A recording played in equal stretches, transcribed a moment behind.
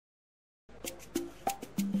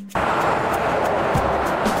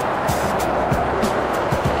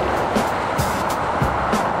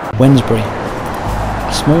Wednesbury,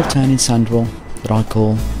 a small town in Sandwell that I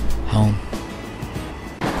call home.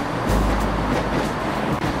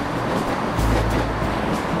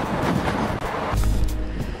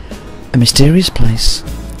 A mysterious place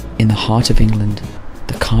in the heart of England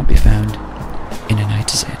that can't be found in an A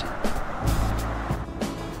to Z.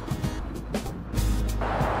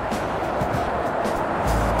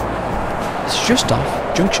 It's just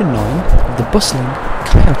off Junction 9 of the bustling,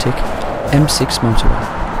 chaotic M6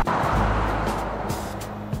 motorway.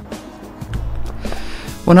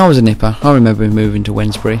 When I was a nipper, I remember moving to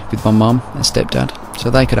Wednesbury with my mum and stepdad so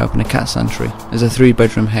they could open a cat sanctuary, as a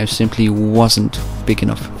 3-bedroom house simply wasn't big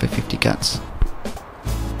enough for 50 cats.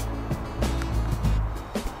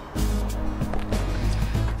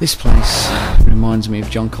 This place reminds me of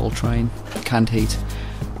John Coltrane, Canned Heat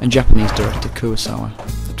and Japanese director Kurosawa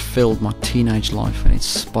that filled my teenage life and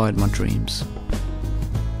inspired my dreams.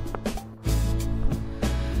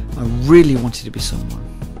 I really wanted to be someone,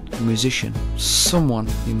 a musician, someone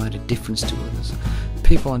who made a difference to others,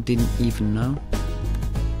 people I didn't even know.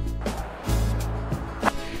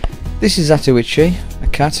 This is Atuichi, a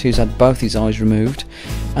cat who's had both his eyes removed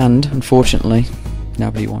and, unfortunately,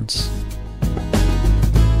 nobody wants.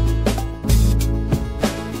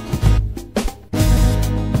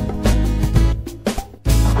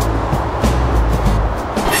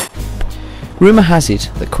 Rumour has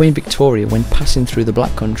it that Queen Victoria, when passing through the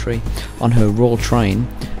Black Country on her royal train,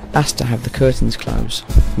 asked to have the curtains closed.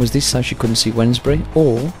 Was this so she couldn't see Wednesbury,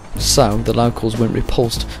 or so the locals weren't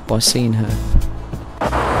repulsed by seeing her?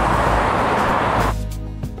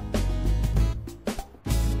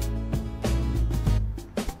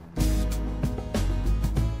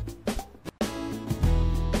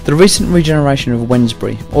 The recent regeneration of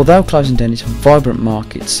Wednesbury, although closing down its vibrant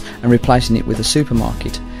markets and replacing it with a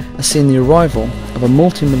supermarket, has seen the arrival of a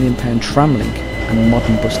multi-million-pound tram link and a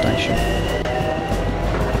modern bus station.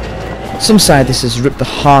 Some say this has ripped the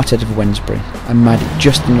heart out of Wednesbury and made it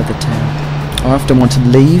just another town. I often want to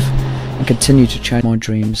leave and continue to chase my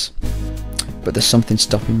dreams, but there's something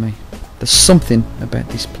stopping me. There's something about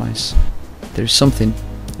this place. There is something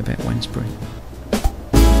about Wednesbury.